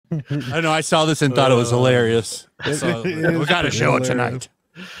I know. I saw this and thought it was hilarious. So, we got to show it tonight.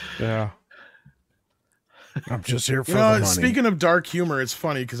 Yeah. I'm just here for the money. Speaking of dark humor, it's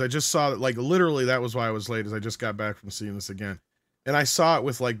funny because I just saw that, like, literally that was why I was late, is I just got back from seeing this again. And I saw it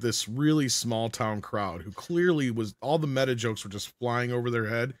with like this really small town crowd who clearly was, all the meta jokes were just flying over their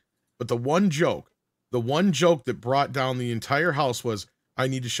head. But the one joke that brought down the entire house was, I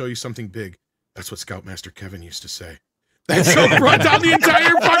need to show you something big. That's what Scoutmaster Kevin used to say. That joke brought down the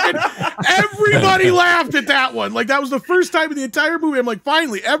entire fucking, everybody laughed at that one. Like, that was the first time in the entire movie. I'm like,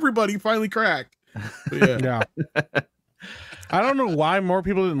 finally, everybody finally cracked. But yeah. I don't know why more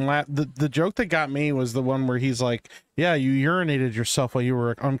people didn't laugh. The joke that got me was the one where he's like, yeah, you urinated yourself while you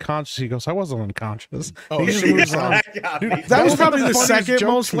were unconscious. He goes, I wasn't unconscious. Oh, he just moves on. Dude, that was probably the second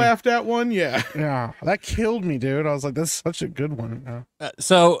most laughed at one. Yeah. Yeah. That killed me, dude. I was like, that's such a good one.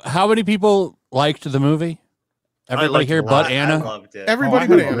 So how many people liked the movie? Everybody here but Anna? I loved it. Everybody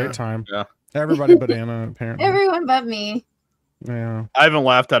but Anna. Great time. Yeah. Everybody but Anna, apparently. Everyone but me. Yeah. I haven't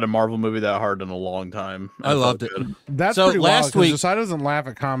laughed at a Marvel movie that hard in a long time. I loved it. That's so pretty last wild, week Josiah doesn't laugh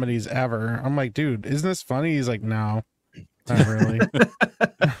at comedies ever. I'm like, dude, isn't this funny? He's like, no, not really.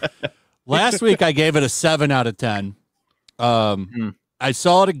 Last week I gave it a 7 out of 10. I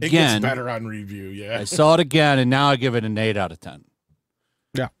saw it again. It gets better on review, yeah. I saw it again, and now I give it an 8 out of 10.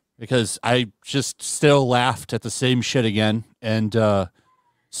 Yeah. Because I just still laughed at the same shit again, and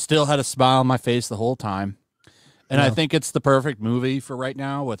still had a smile on my face the whole time. And I think it's the perfect movie for right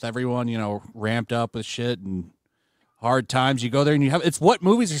now, with everyone, you know, ramped up with shit and hard times. You go there and you have, it's what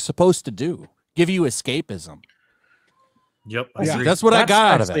movies are supposed to do. Give you escapism. Yep. That's what I got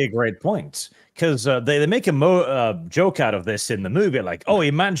out of it. That's actually a great point. Because they make a joke out of this in the movie. Like, oh,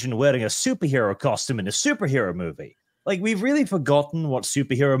 imagine wearing a superhero costume in a superhero movie. Like, we've really forgotten what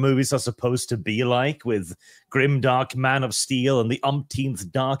superhero movies are supposed to be like, with grimdark Man of Steel and the umpteenth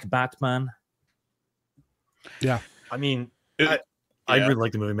Dark Batman. Yeah. I mean, I really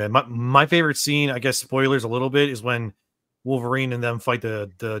like the movie, man. My favorite scene, I guess spoilers a little bit, is when Wolverine and them fight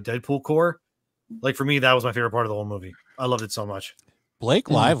the Deadpool Corps. Like, for me, that was my favorite part of the whole movie. I loved it so much. Blake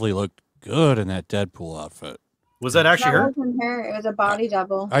Lively looked good in that Deadpool outfit. Was that actually her? That wasn't her. It was a body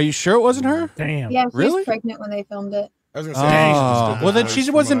double. Are you sure it wasn't her? Damn. Yeah, she Really? was pregnant when they filmed it. I was going to say, well, then she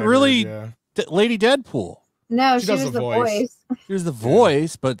wasn't really Lady Deadpool. No, She she does was the the voice. voice. She was the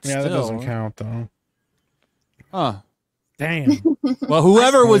voice, but Yeah, still. that doesn't count, though. Huh. Damn. Well,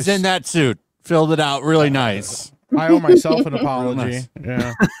 whoever was Nice. in that suit filled it out really nice. I owe myself an apology.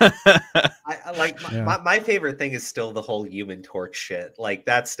 Yeah. I like my favorite thing is still the whole Human Torch shit. Like,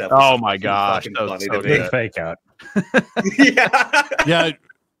 that stuff. Oh is my too gosh, fucking that was funny so to me. good. Fake out. Yeah.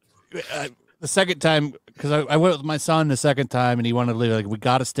 Yeah. The second time, because I went with my son the second time, and he wanted to leave. Like, we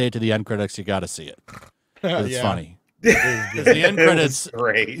got to stay to the end credits. You got to see it. It's funny. 'Cause the end credits,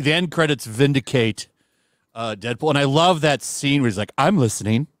 Great. the end credits vindicate Deadpool, and I love that scene where he's like, "I'm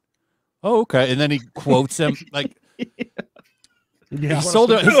listening." Oh, okay, and then he quotes him like, Yeah. he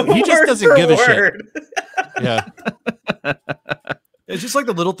sold it. He just Word doesn't for give a shit. word. Yeah. It's just like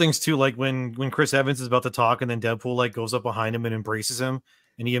the little things too, like when Chris Evans is about to talk and then Deadpool like goes up behind him and embraces him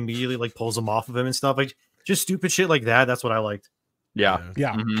and he immediately like pulls him off of him and stuff. Like, just stupid shit like that. That's what I liked. Yeah.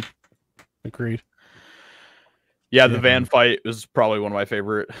 Yeah. Mhm. Agreed. Yeah, the van fight was probably one of my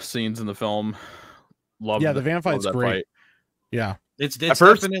favorite scenes in the film. Love Yeah, the van fight's that great. fight. Yeah. It's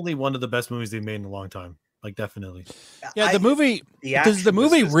first- definitely one of the best movies they've made in a long time. Like, definitely. Yeah, the movie, the does the action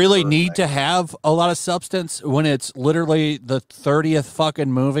was movie just really need perfect. to have a lot of substance when it's literally the 30th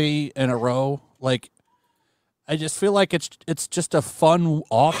fucking movie in a row? Like, I just feel like it's just a fun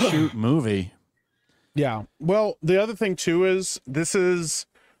offshoot movie. Yeah. Well, the other thing too is this is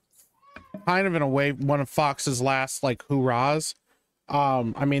kind of in a way one of Fox's last like hurrahs.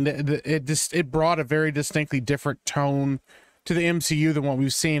 I mean, it brought a very distinctly different tone to the MCU than what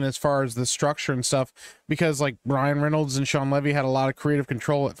we've seen as far as the structure and stuff, because like Ryan Reynolds and Sean Levy had a lot of creative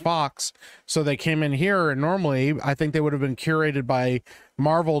control at Fox, so they came in here, and normally I think they would have been curated by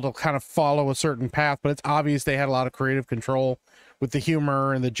Marvel to kind of follow a certain path, but it's obvious they had a lot of creative control with the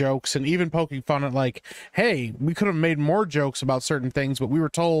humor and the jokes, and even poking fun at like, hey, we could have made more jokes about certain things, but we were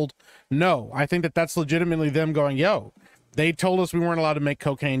told no. I think that's legitimately them going, yo, they told us we weren't allowed to make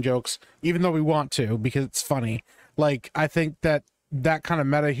cocaine jokes, even though we want to, because it's funny. Like, I think that kind of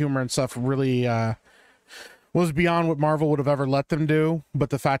meta humor and stuff really was beyond what Marvel would have ever let them do.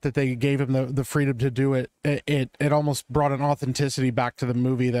 But the fact that they gave him the freedom to do it, it almost brought an authenticity back to the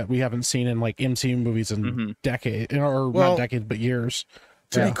movie that we haven't seen in like MCU movies in decades, or not decades, but years.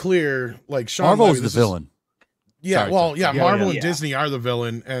 To be clear, like Sean Marvel Levy, is the villain. Yeah, Sorry, well, sorry. yeah, Yeah, Marvel yeah, and yeah. Disney are the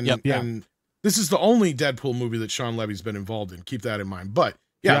villain, and Yep. and this is the only Deadpool movie that Sean Levy's been involved in. Keep that in mind. But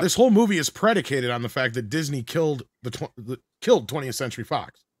Yeah, Yep. this whole movie is predicated on the fact that Disney killed killed 20th Century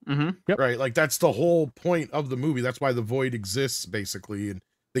Fox. Yep. Right? Like that's the whole point of the movie. That's why the void exists, basically. And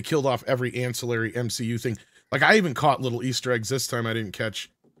they killed off every ancillary MCU thing. Like I even caught little Easter eggs this time I didn't catch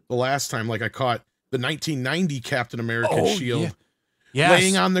the last time. Like I caught the 1990 Captain America shield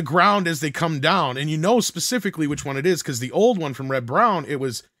laying on the ground as they come down. And you know specifically which one it is, because the old one from Red Brown, it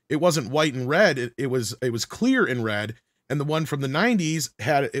wasn't white and red, it was clear and red. And the one from the 90s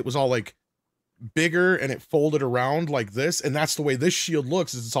it was all like bigger and it folded around like this. And that's the way this shield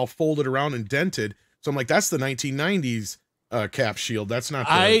looks, is it's all folded around and dented. So I'm like, that's the 1990s Cap shield. That's not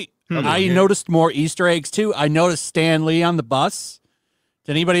the I noticed more Easter eggs too. I noticed Stan Lee on the bus.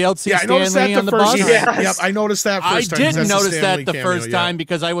 Did anybody else see Stan Lee on the bus? Yep, I noticed that first time. I didn't notice that the first time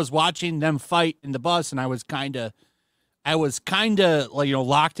because I was watching them fight in the bus and I was kind of like,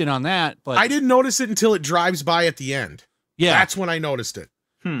 locked in on that, but I didn't notice it until it drives by at the end. Yeah. That's when I noticed it.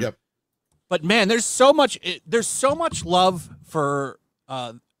 Yep. But man, there's so much love for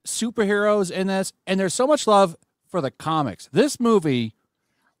superheroes in this, and there's so much love for the comics. This movie,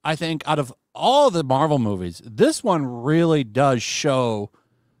 I think, out of all the Marvel movies, this one really does show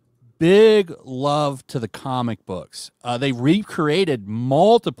big love to the comic books. They recreated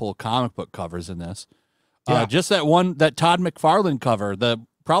multiple comic book covers in this. Just that Todd McFarlane cover,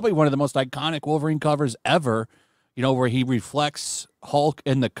 probably one of the most iconic Wolverine covers ever, where he reflects Hulk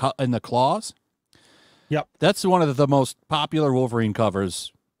in the claws. Yep. That's one of the most popular Wolverine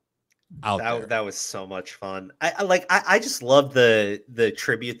covers out there. That was so much fun. I just love the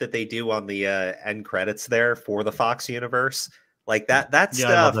tribute that they do on the end credits there for the Fox universe. Like that stuff.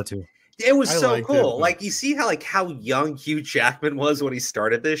 I love that too. It was so liked cool. it. Like you see how young Hugh Jackman was when he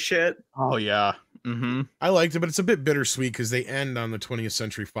started this shit. Oh yeah. I liked it, but it's a bit bittersweet because they end on the 20th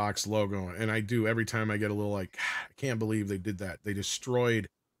Century Fox logo, and I do every time I get a little like, I can't believe they did that. They destroyed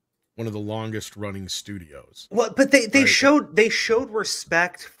one of the longest running studios. Well, but they showed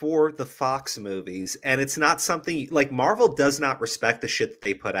respect for the Fox movies, and it's not something like Marvel does not respect the shit that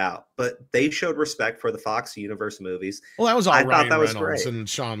they put out, but they showed respect for the Fox universe movies. Well, that was all I Ryan thought that was Reynolds great. and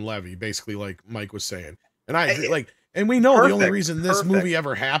Sean Levy, basically, like Mike was saying, and I agree, and we know the only reason this movie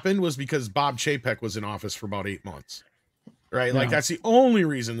ever happened was because Bob Chapek was in office for about 8 months, right? Like that's the only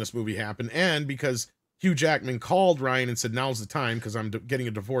reason this movie happened, and because Hugh Jackman called Ryan and said, "Now's the time because I'm getting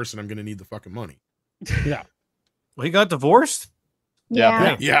a divorce and I'm going to need the fucking money." Yeah. Well, he got divorced.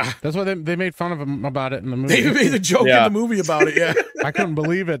 Yeah. That's why they made fun of him about it in the movie. They made a joke in the movie about it. Yeah. I couldn't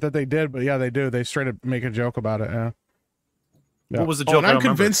believe it that they did, but yeah, they do. They straight up make a joke about it. Yeah. What was the joke? And I'm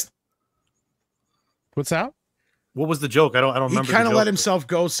convinced. What's that? What was the joke? I don't remember. He kind of let himself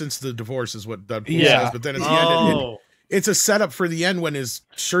go since the divorce, is what Deadpool says. But then at the end, it's a setup for the end when his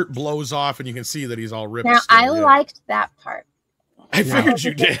shirt blows off and you can see that he's all ripped. Now, I liked that part. I figured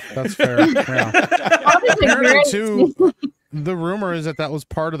you did. That's fair. Yeah. Apparently, too, the rumor is that was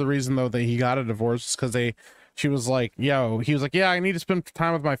part of the reason, though, that he got a divorce, because he was like, I need to spend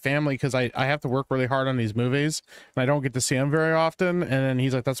time with my family because I have to work really hard on these movies and I don't get to see them very often. And then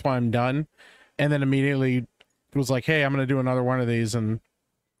he's like, that's why I'm done. And then immediately was like, hey, I'm going to do another one of these. And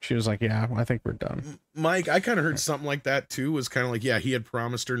she was like, yeah, I think we're done. Mike, I kind of heard something like that too. Was kind of like, yeah, he had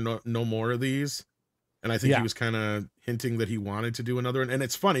promised her no more of these. And I think he was kind of hinting that he wanted to do another one. And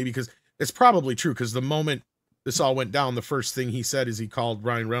it's funny because it's probably true, because the moment this all went down, the first thing he said is he called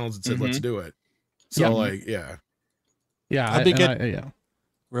Ryan Reynolds and said, let's do it. So yeah. I'd be good.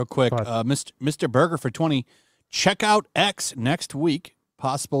 Real quick, Mr. Burger for 20. Check out X next week.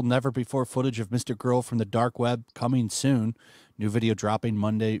 Possible never before footage of Mr. Girl from the dark web coming soon. New video dropping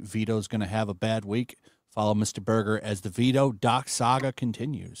Monday. Vito's going to have a bad week. Follow Mr. Burger as the Vito Doc saga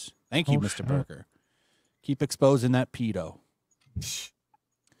continues. Thank you, Mr. Burger. Keep exposing that pedo.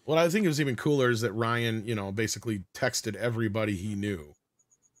 What I think was even cooler is that Ryan, basically texted everybody he knew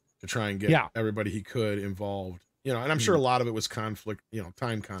to try and get everybody he could involved. And I'm sure a lot of it was conflict,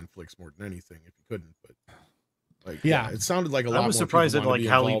 time conflicts more than anything if he couldn't. But it sounded like a lot. I was surprised that like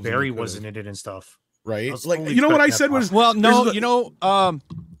Halle Berry wasn't in it and stuff. Right? Like, what I said was, well, no, the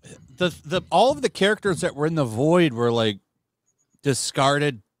all of the characters that were in the void were like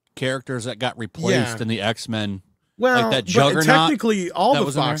discarded characters that got replaced in the X-Men. Well, like that Juggernaut. Technically, all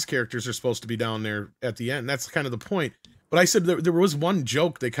the Fox characters are supposed to be down there at the end. That's kind of the point. But I said there was one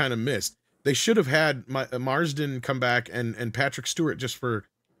joke they kind of missed. They should have had Marsden come back and Patrick Stewart just for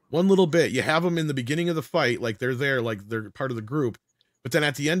one little bit. You have them in the beginning of the fight, like they're there, like they're part of the group. But then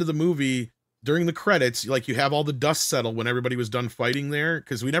at the end of the movie, during the credits, like you have all the dust settle when everybody was done fighting there,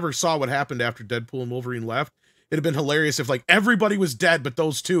 because we never saw what happened after Deadpool and Wolverine left. It'd have been hilarious if like everybody was dead but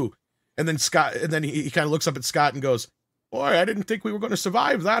those two. And then he kind of looks up at Scott and goes, boy, I didn't think we were going to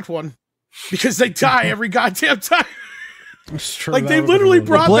survive that one because they die every goddamn time. Like they literally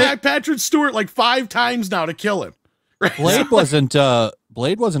brought back Patrick Stewart like 5 times now to kill him. Right? Blade wasn't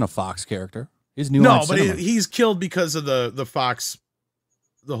a Fox character. He's new. No, but he's killed because of the Fox,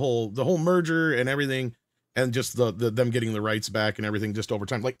 the whole merger and everything, and just the them getting the rights back and everything just over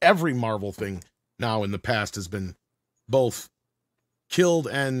time. Like every Marvel thing now in the past has been both killed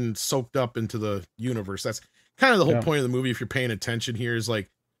and soaked up into the universe. That's kind of the whole point of the movie. If you're paying attention here, is like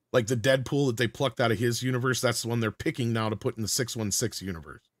the Deadpool that they plucked out of his universe. That's the one they're picking now to put in the 616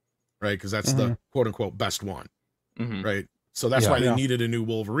 universe, right? Because that's the quote unquote best one, right? So that's why they needed a new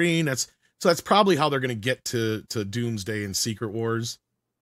Wolverine. That's probably how they're going to get to Doomsday and Secret Wars,